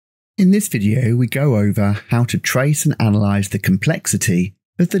In this video, we go over how to trace and analyze the complexity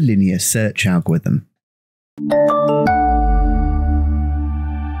of the linear search algorithm.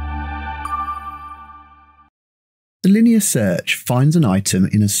 The linear search finds an item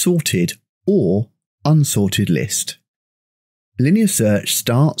in a sorted or unsorted list. Linear search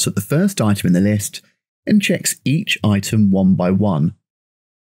starts at the first item in the list and checks each item one by one.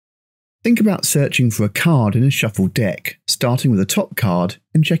 Think about searching for a card in a shuffled deck, starting with the top card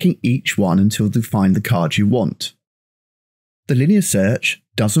and checking each one until you find the card you want. The linear search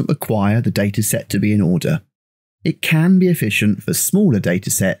doesn't require the dataset to be in order. It can be efficient for smaller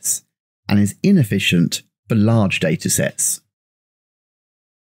datasets and is inefficient for large datasets.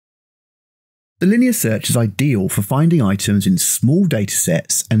 The linear search is ideal for finding items in small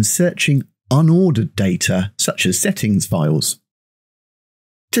datasets and searching unordered data such as settings files.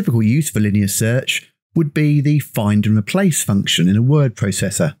 Typical use for linear search would be the find and replace function in a word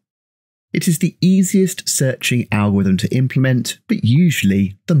processor. It is the easiest searching algorithm to implement, but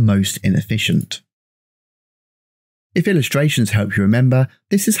usually the most inefficient. If illustrations help you remember,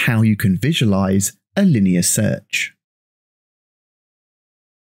 this is how you can visualize a linear search.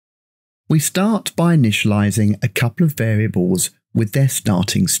 We start by initializing a couple of variables with their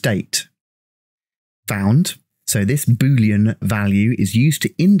starting state. Found. So this Boolean value is used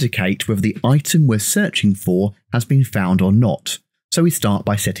to indicate whether the item we're searching for has been found or not, so we start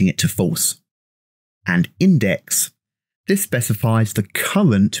by setting it to false. And index. This specifies the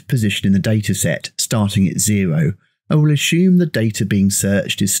current position in the dataset, starting at 0, and will assume the data being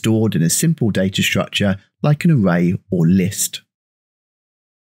searched is stored in a simple data structure like an array or list.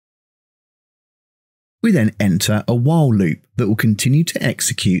 We then enter a while loop that will continue to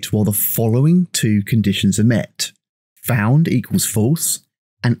execute while the following two conditions are met. Found equals false,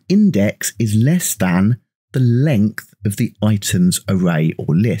 and index is less than the length of the item's array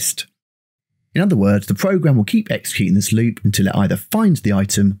or list. In other words, the program will keep executing this loop until it either finds the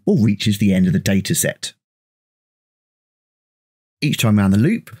item or reaches the end of the dataset. Each time around the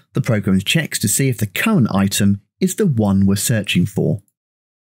loop, the program checks to see if the current item is the one we're searching for.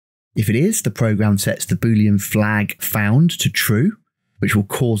 If it is, the program sets the Boolean flag found to true, which will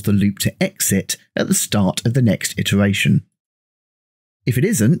cause the loop to exit at the start of the next iteration. If it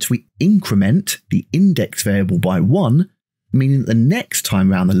isn't, we increment the index variable by 1, meaning that the next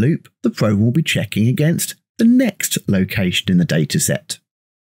time around the loop, the program will be checking against the next location in the dataset.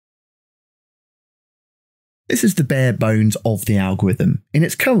 This is the bare bones of the algorithm. In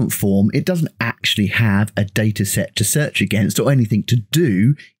its current form, it doesn't actually have a dataset to search against or anything to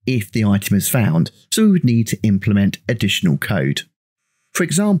do if the item is found, so we would need to implement additional code. For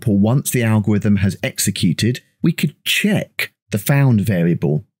example, once the algorithm has executed, we could check the found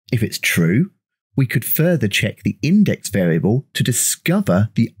variable. If it's true, we could further check the index variable to discover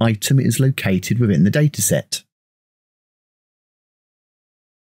the item is located within the dataset.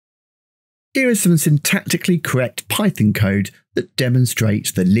 Here is some syntactically correct Python code that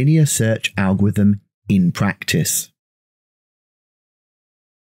demonstrates the linear search algorithm in practice.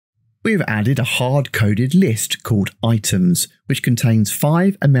 We have added a hard-coded list called items, which contains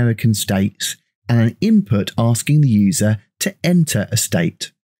 5 American states and an input asking the user to enter a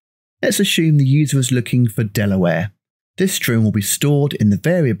state. Let's assume the user is looking for Delaware. This string will be stored in the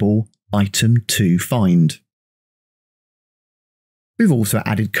variable item2find. We've also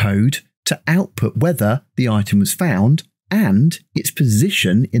added code to output whether the item was found and its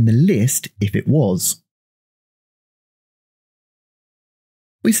position in the list if it was.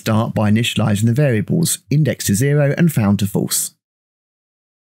 We start by initializing the variables index to 0 and found to false.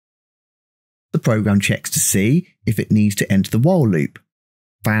 The program checks to see if it needs to enter the while loop.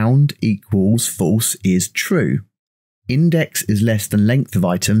 Found equals false is true. Index is less than length of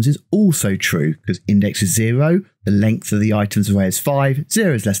items is also true because index is 0, the length of the item's array is 5,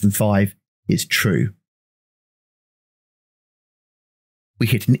 0 is less than 5 is true. We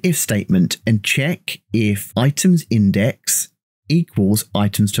hit an if statement and check if items index equals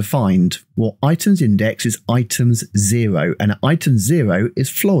items to find. Well, items index is items 0 and item 0 is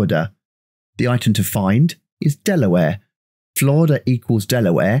Florida. The item to find is Delaware. Florida equals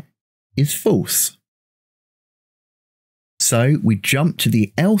Delaware is false. So we jump to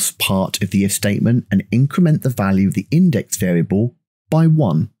the else part of the if statement and increment the value of the index variable by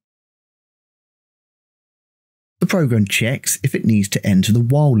 1. The program checks if it needs to enter the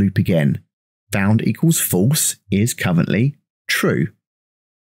while loop again. Found equals false is currently true.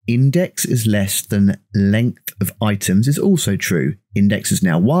 Index is less than length of items is also true. Index is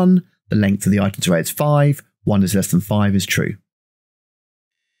now 1, the length of the item's array is 5, 1 is less than 5 is true.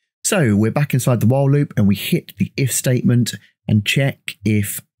 So we're back inside the while loop and we hit the if statement and check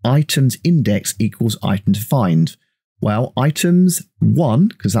if items index equals item to find. Well, items 1,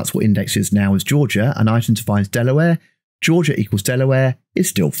 because that's what index is now, is Georgia, and item to find is Delaware. Georgia equals Delaware is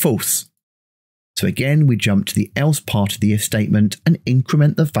still false. So again, we jump to the else part of the if statement and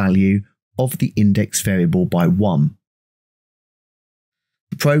increment the value of the index variable by 1.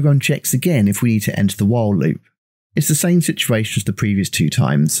 The program checks again if we need to enter the while loop. It's the same situation as the previous 2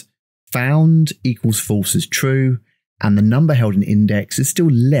 times. Found equals false is true, and the number held in index is still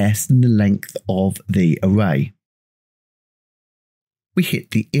less than the length of the array. We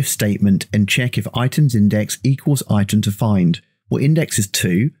hit the if statement and check if items index equals item to find. Well, index is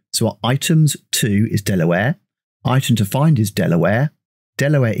 2, so our items 2 is Delaware, item to find is Delaware,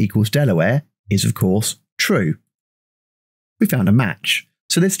 Delaware equals Delaware is of course true. We found a match,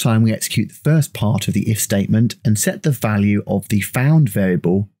 so this time we execute the first part of the if statement and set the value of the found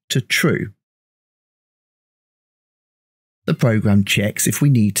variable to true. The program checks if we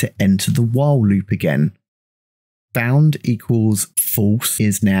need to enter the while loop again. Found equals false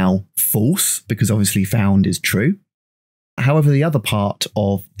is now false, because obviously found is true. However, the other part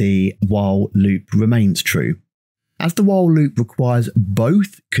of the while loop remains true. As the while loop requires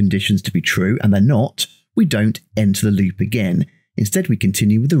both conditions to be true and they're not, we don't enter the loop again. Instead, we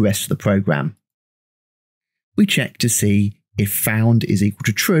continue with the rest of the program. We check to see if found is equal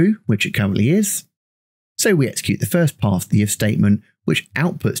to true, which it currently is. So we execute the first part of the if statement, which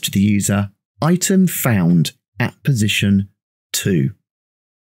outputs to the user item found at position 2.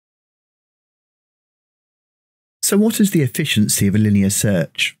 So what is the efficiency of a linear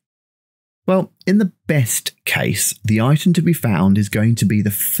search? Well, in the best case, the item to be found is going to be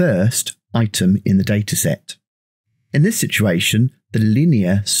the first item in the dataset. In this situation, the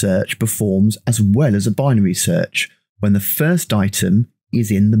linear search performs as well as a binary search when the first item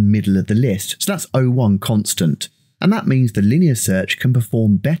is in the middle of the list. So that's O1 constant. And that means the linear search can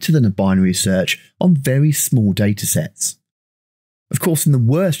perform better than a binary search on very small datasets. Of course, in the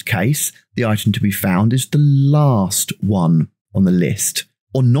worst case, the item to be found is the last one on the list,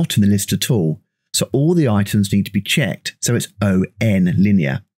 or not in the list at all. So all the items need to be checked, so it's ON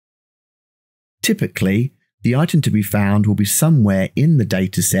linear. Typically, the item to be found will be somewhere in the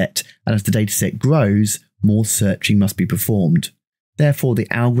dataset, and as the dataset grows, more searching must be performed. Therefore, the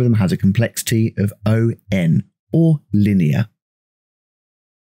algorithm has a complexity of ON, or linear.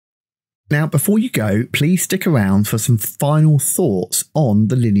 Now, before you go, please stick around for some final thoughts on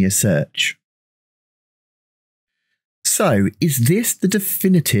the linear search. So, is this the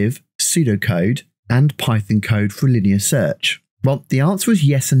definitive pseudocode and Python code for a linear search? Well, the answer is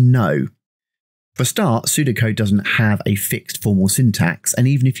yes and no. For a start, pseudocode doesn't have a fixed formal syntax, and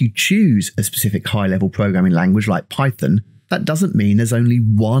even if you choose a specific high-level programming language like Python, that doesn't mean there's only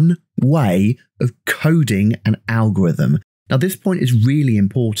one way of coding an algorithm. Now, this point is really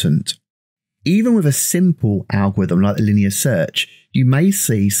important. Even with a simple algorithm like the linear search, you may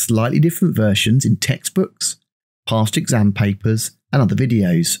see slightly different versions in textbooks, past exam papers, and other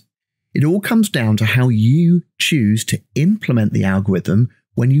videos. It all comes down to how you choose to implement the algorithm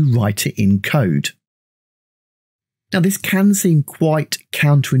when you write it in code. Now, this can seem quite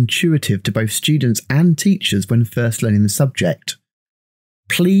counterintuitive to both students and teachers when first learning the subject.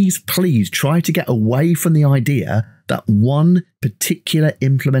 Please try to get away from the idea that one particular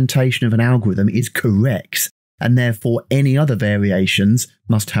implementation of an algorithm is correct and therefore any other variations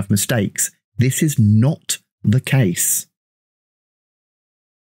must have mistakes. This is not the case.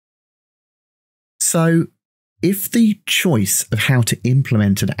 So, if the choice of how to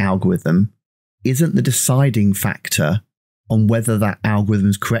implement an algorithm isn't the deciding factor on whether that algorithm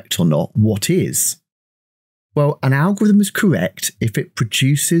is correct or not, what is? Well, an algorithm is correct if it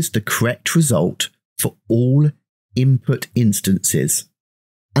produces the correct result for all input instances.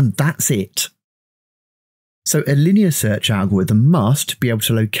 And that's it. So a linear search algorithm must be able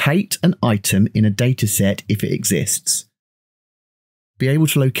to locate an item in a dataset if it exists. Be able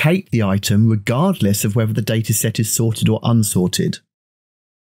to locate the item regardless of whether the dataset is sorted or unsorted.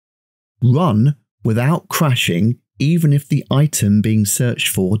 Run without crashing even if the item being searched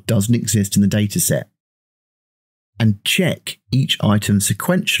for doesn't exist in the dataset. And check each item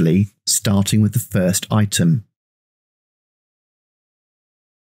sequentially, starting with the first item.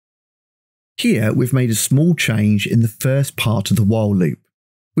 Here we've made a small change in the first part of the while loop.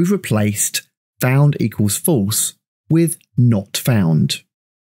 We've replaced found equals false with not found.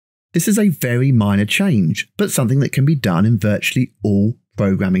 This is a very minor change, but something that can be done in virtually all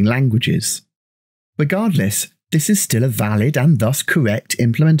programming languages. Regardless, this is still a valid and thus correct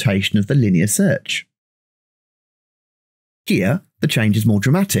implementation of the linear search. Here, the change is more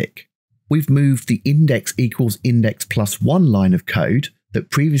dramatic. We've moved the index equals index plus 1 line of code that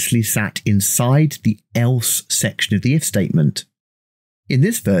previously sat inside the else section of the if statement. In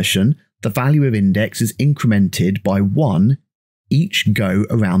this version, the value of index is incremented by 1 each go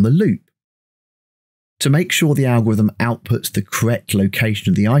around the loop. To make sure the algorithm outputs the correct location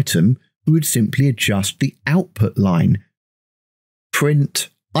of the item, we would simply adjust the output line. Print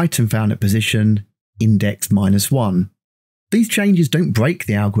item found at position index -1. These changes don't break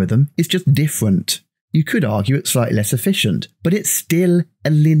the algorithm, it's just different. You could argue it's slightly less efficient, but it's still a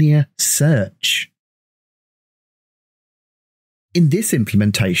linear search. In this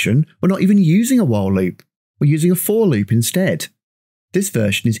implementation, we're not even using a while loop, we're using a for loop instead. This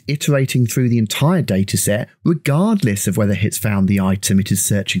version is iterating through the entire dataset regardless of whether it's found the item it is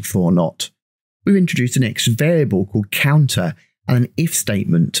searching for or not. We've introduced an extra variable called counter and an if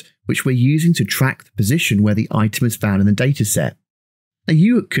statement, which we're using to track the position where the item is found in the dataset. Now,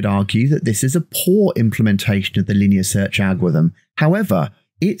 you could argue that this is a poor implementation of the linear search algorithm. However,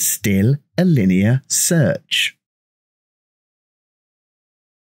 it's still a linear search.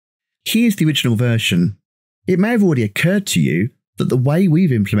 Here's the original version. It may have already occurred to you that the way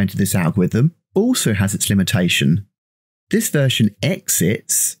we've implemented this algorithm also has its limitation. This version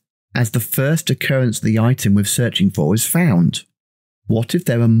exits as the first occurrence of the item we're searching for is found. What if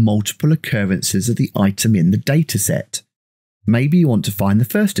there are multiple occurrences of the item in the dataset? Maybe you want to find the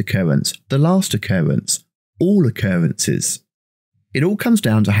first occurrence, the last occurrence, all occurrences. It all comes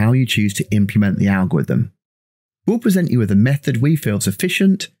down to how you choose to implement the algorithm. We'll present you with a method we feel is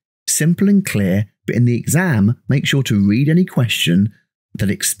efficient, simple and clear, but in the exam, make sure to read any question that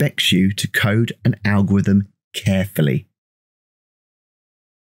expects you to code an algorithm carefully.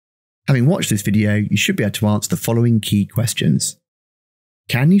 Having watched this video, you should be able to answer the following key questions.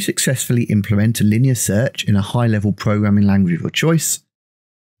 Can you successfully implement a linear search in a high-level programming language of your choice?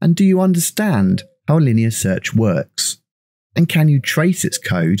 And do you understand how a linear search works? And can you trace its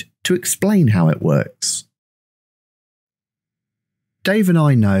code to explain how it works? Dave and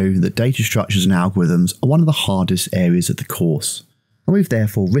I know that data structures and algorithms are one of the hardest areas of the course, and we've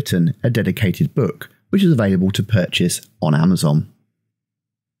therefore written a dedicated book which is available to purchase on Amazon.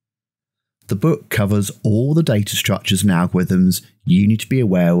 The book covers all the data structures and algorithms you need to be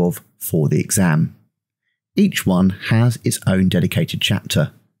aware of for the exam. Each one has its own dedicated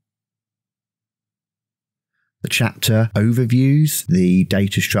chapter. The chapter overviews the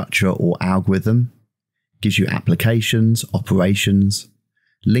data structure or algorithm, gives you applications, operations,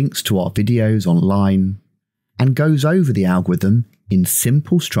 links to our videos online, and goes over the algorithm in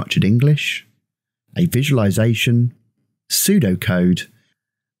simple structured English, a visualization, pseudocode,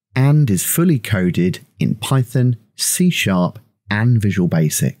 and is fully coded in Python, C# and Visual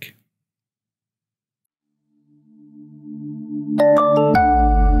Basic.